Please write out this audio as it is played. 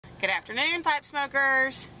Good afternoon, pipe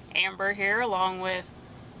smokers. Amber here, along with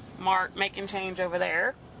Mark making change over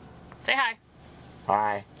there. Say hi.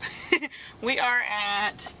 Hi. We are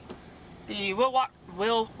at the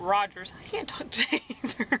Will Rogers. I can't talk today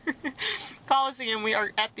either. Coliseum. We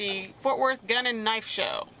are at the Fort Worth Gun and Knife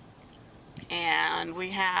Show, and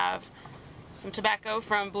we have some tobacco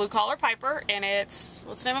from Blue Collar Piper, and it's,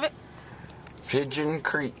 what's the name of it? Pigeon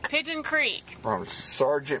Creek. Pigeon Creek. From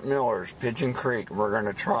Sergeant Miller's Pigeon Creek. We're going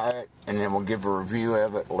to try it, and then we'll give a review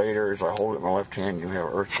of it later. As I hold it in my left hand, you have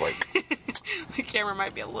an earthquake. The camera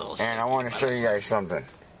might be a little shaky. And I want to show you guys something.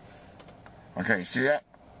 Okay, see that?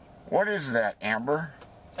 What is that, Amber?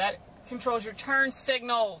 That controls your turn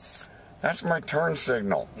signals. That's my turn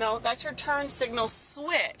signal. No, that's your turn signal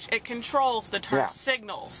switch. It controls the turn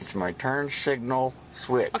signals. It's my turn signal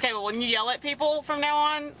switch. Okay, well, when you yell at people from now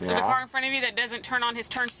on, in the car in front of you that doesn't turn on his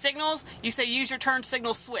turn signals, you say, use your turn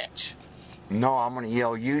signal switch. No, I'm going to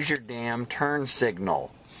yell, use your damn turn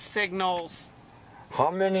signal. Signals.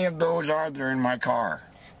 How many of those are there in my car?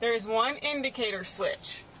 There is one indicator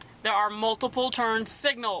switch. There are multiple turn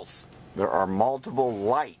signals. There are multiple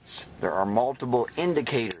lights. There are multiple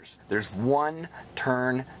indicators. There's one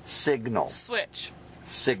turn signal. Switch.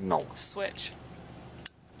 Signal. Switch.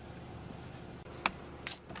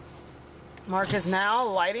 Mark is now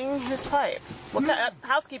lighting his pipe. What kind of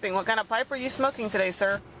housekeeping? What kind of pipe are you smoking today,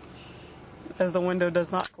 sir? As the window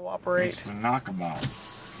does not cooperate. It's a knockabout.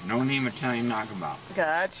 No name Italian knockabout.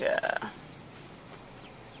 Gotcha.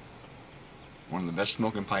 One of the best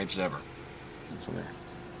smoking pipes ever. That's what they're.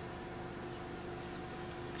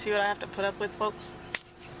 See what I have to put up with, folks?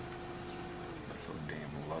 I'm so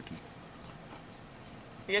damn lucky.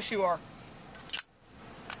 Yes, you are.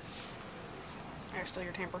 There's still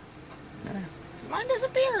your tamper. Yeah. Mine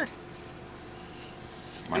disappeared.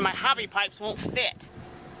 And my hobby pipes won't fit.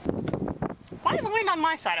 Why is the wind on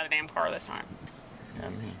my side of the damn car this time? Yeah,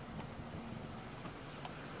 me.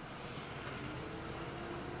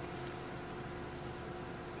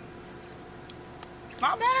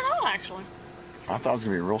 Not bad at all, actually. I thought it was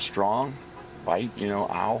going to be real strong. Bite, you know,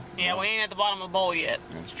 ow. Yeah, we ain't at the bottom of the bowl yet.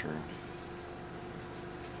 That's true.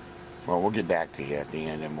 Well, we'll get back to you at the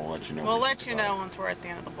end and we'll let you know. We'll let you know once we're at the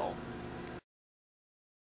end of the bowl.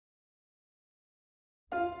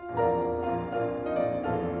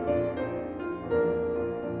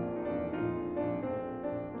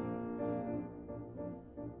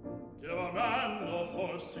 Give a man a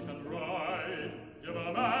horse he can ride, give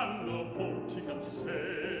a man a boat he can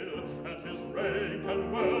sail, and his rank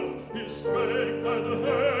and wealth, his strength and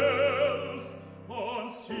health, on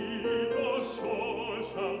sea or shore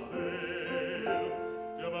shall fail.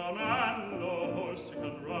 Give a man a horse he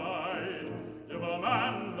can ride, give a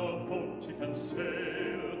man a boat he can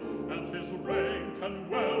sail, and his rank and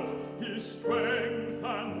wealth, his strength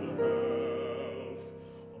and health,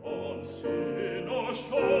 on sea or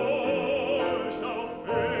shore shall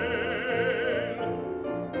fail.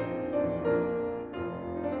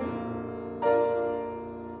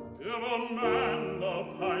 Give a man a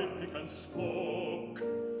pipe he can smoke,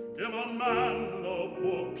 give a man a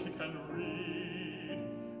book he can read,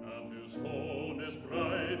 and his home is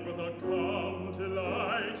bright with a county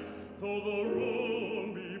light, though the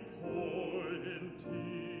room be poor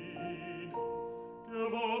indeed.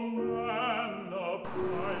 Give a man a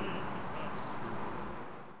pipe he can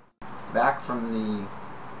smoke. Back from the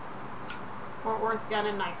Fort Worth Gun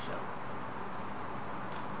and Knife Show.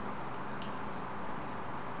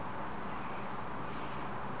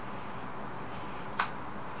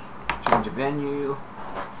 change of venue,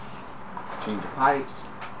 change of pipes.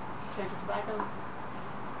 Change of tobacco.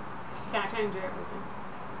 Gotta change everything.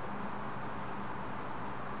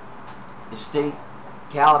 Estate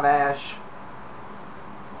calabash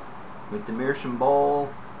with the meerschaum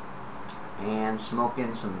bowl and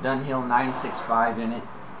smoking some Dunhill 965 in it,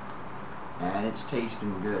 and it's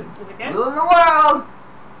tasting good. Is it good? Ruling the world!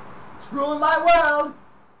 It's ruling my world!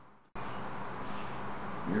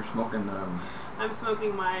 You're smoking the... I'm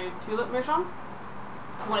smoking my tulip meerschaum.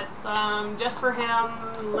 What's just for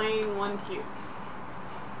him, lane 1Q.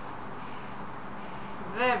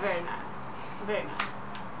 Very, very nice. Very nice.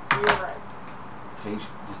 You're right. Taste,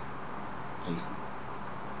 just tasty.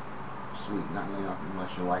 Sweet, not really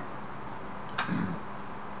unless you like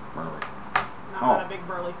burley. Not a big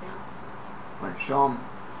burley fan. I'm going to show them.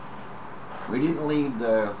 We didn't leave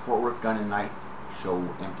the Fort Worth Gun and Knife Show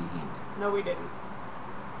empty-handed. No, we didn't.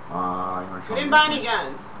 You want to show We didn't them buy real any quick?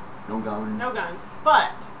 guns. No guns? No guns.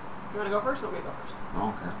 But, you want to go first or want me to go first? I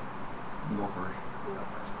don't care. You go first. You go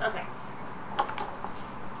first. Okay.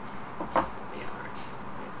 Yeah, all right.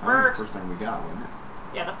 That was the First, first thing we got, wasn't it?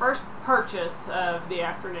 yeah, the first purchase of the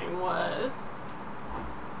afternoon was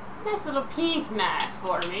a nice little pink knife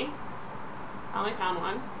for me. I only found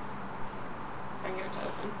one. So I can get it to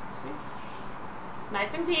open. See?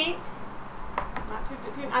 Nice and pink. Not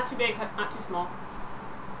too big, not too small.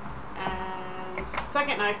 And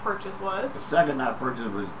second knife purchase was? The second knife purchase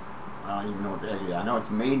was, I don't even know what the heck it is. I know it's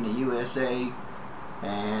made in the USA,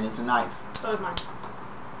 and it's a knife. So is mine.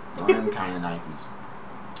 One of them kind of knifeys.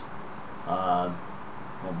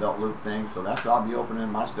 Little belt loop thing, so that's what I'll be opening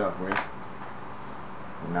my stuff with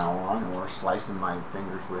from now on, or slicing my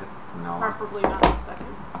fingers with from now on. Preferably not the second.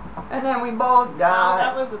 And then we both got... No,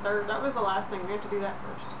 that was the third. That was the last thing. We have to do that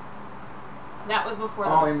first. That was before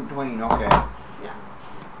Oh, those. in between, okay. Yeah.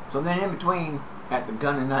 So then in between, at the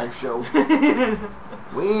gun and knife show,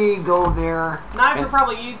 we go there. Knives are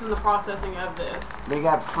probably used in the processing of this. They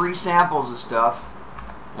got free samples of stuff.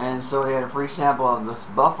 And so they had a free sample of this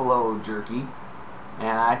buffalo jerky.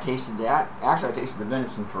 And I tasted that. Actually, I tasted the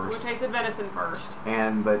venison first. We tasted venison first.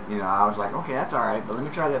 But, you know, I was like, okay, that's alright. But let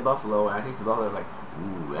me try that buffalo. And I tasted the buffalo. I was like,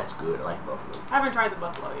 ooh, that's good. I like buffalo. I haven't tried the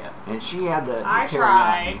buffalo yet. And she had the I teriyaki.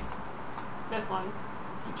 tried this one.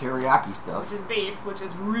 The teriyaki stuff. Which is beef, which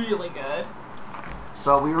is really good.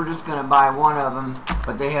 So we were just going to buy one of them,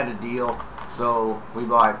 but they had a deal. So we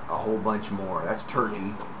bought a whole bunch more. That's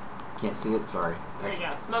turkey. Can't see it, sorry. There you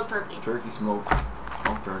go, smoked turkey. Turkey smoked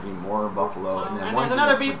turkey, more buffalo, and then and there's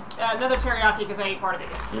another beef, another teriyaki because I ate part of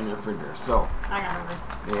it. in the refrigerator. So I got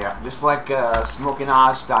hungry. yeah, just like Smoking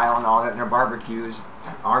Oz style and all that in their barbecues,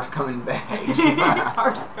 ours come in bags.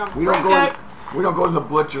 Ours come we don't go to the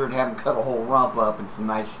butcher and have them cut a whole rump up and some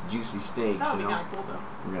nice juicy steaks. That would you be know, kind of cool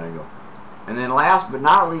though. we gotta go. And then last but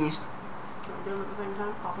not least, Can we do them at the same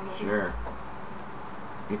time? Pop them over. sure,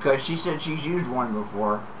 because she said she's used one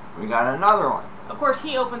before, we got another one. Of course,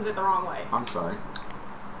 he opens it the wrong way. I'm sorry.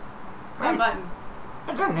 That button.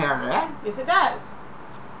 It doesn't have that. Yes, it does.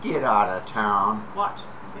 Get out of town. Watch.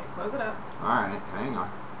 Okay, close it up. Alright, hang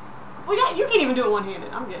on. Well, yeah, you can't even do it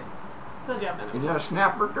one-handed. I'm good. Tells you I've done it. Is that a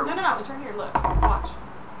snapper? No, it's right here. Look. Watch.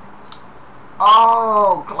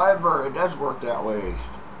 Oh, clever. It does work that way.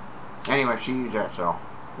 Anyway, she used that, so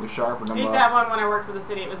we sharpened them I used up. to have one when I worked for the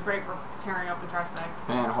city. It was great for tearing open trash bags.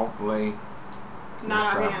 And hopefully...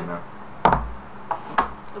 Not our we'll hands. sharpen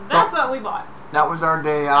So that's what we bought. That was our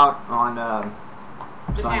day out on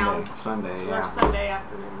The town. Sunday, Our yeah. Sunday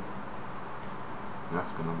afternoon.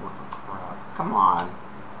 That's gonna work a crap. Come on.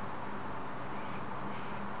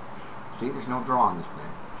 See, there's no draw on this thing.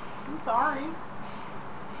 I'm sorry.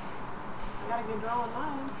 I got a good draw on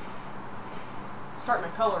mine. Starting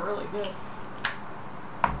to color really good.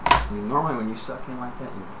 I mean, normally when you suck in like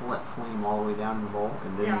that, you pull that flame all the way down in the bowl,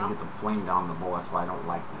 and then Yeah. you get the flame down the bowl. That's why I don't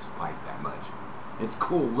like this pipe that much. It's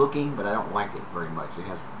cool looking, but I don't like it very much. It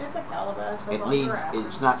has... It's a calabash. That's It all you're needs... after.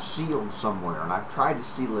 It's not sealed somewhere, and I've tried to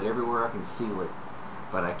seal it everywhere I can seal it,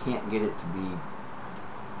 but I can't get it to be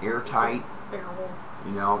airtight. Barrel.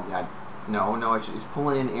 You know, no, it's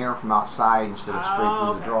pulling in air from outside instead of straight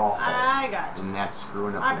through the draw hole. I got you. And that's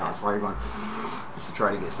screwing up I the got That's why you're going just to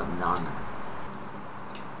try to get something down there.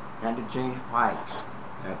 And to change pipes.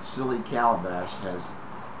 That silly calabash has,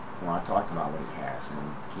 well, I talked about what it has, and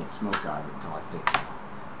you can't smoke out of it until I fix it.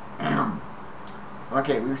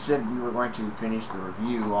 Okay, we said we were going to finish the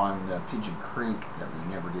review on the Pigeon Creek that we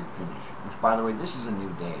never did finish. Which, by the way, this is a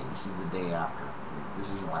new day. This is the day after.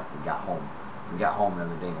 This isn't like we got home. We got home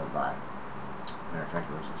another day went by. Matter of fact,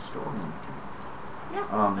 there was a story in between.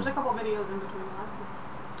 Yeah, there's a couple videos in between the last one.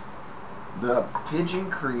 The Pigeon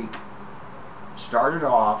Creek started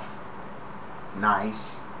off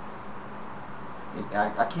nice.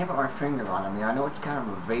 I can't put my finger on it. I mean, I know it's kind of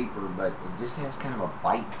a vapor, but it just has kind of a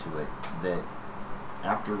bite to it that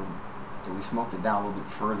after we smoked it down a little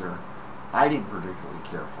bit further, I didn't particularly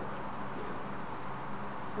care for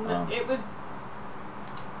it. It was,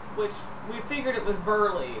 which we figured it was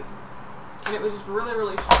Burley's, and it was just really,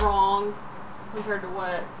 really strong compared to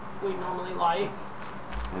what we normally like.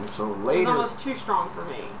 And so It was later, almost too strong for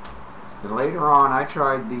me. and later on, I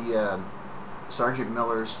tried the Sergeant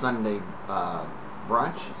Miller's Sunday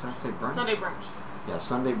brunch. Did I say brunch? Sunday brunch. Yeah,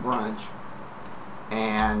 Sunday brunch. Yes.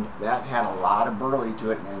 And that had a lot of burley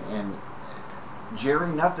to it. And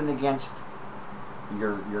Jerry, nothing against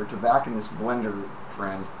your tobacconist blender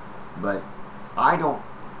friend, but I don't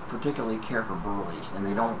particularly care for burleys, and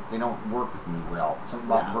they don't work with me well. Something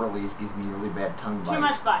about burleys gives me a really bad tongue bite. Too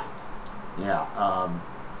much bite. Yeah.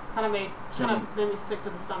 Kind of made me sick to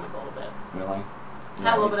the stomach a little bit. Really? Yeah,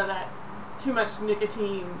 Had a little bit of that too much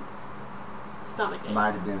nicotine stomach ache.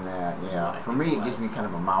 Might have been that, yeah. For me, it gives me kind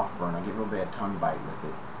of a mouth burn. I get a real bad tongue bite with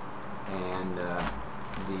it. And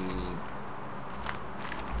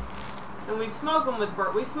And we smoke them with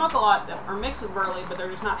burley. We smoke a lot that are mixed with burley, but they're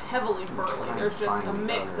just not heavily burley. There's just a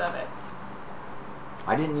mix of it.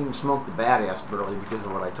 I didn't even smoke the badass burley because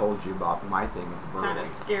of what I told you about my thing with the burley. Kind of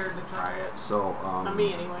scared to try it. So, not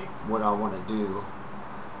me anyway. What I want to do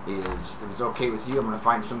is, if it's okay with you, I'm going to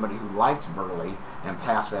find somebody who likes burley and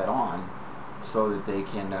pass that on so that they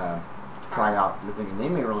can try out your thing. And they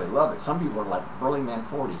may really love it. Some people are like, Burley Man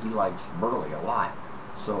 40, he likes burley a lot.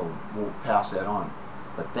 So we'll pass that on.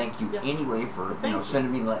 But thank you anyway for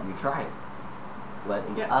sending me and letting me try it.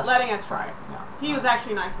 Letting us try it. Yeah. He was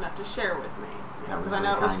actually nice enough to share with me. Because I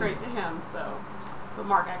know it was straight to him, so. But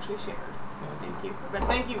Mark actually shared. Thank you. But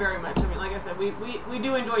thank you very much. I mean, like I said, we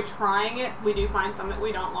do enjoy trying it. We do find some that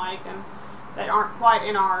we don't like and that aren't quite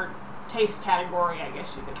in our taste category, I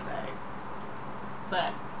guess you could say.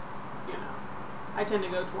 But, you know, I tend to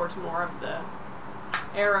go towards more of the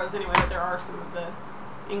arrows anyway, but there are some of the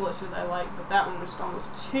Englishes I like, but that one was just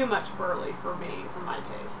almost too much burley for me, for my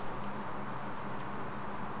taste.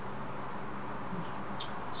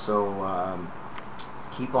 So,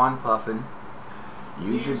 keep on puffing.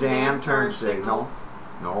 Use your damn turn signal.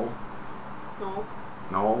 No. Knowles.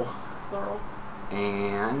 No. Plural.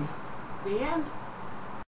 And The end.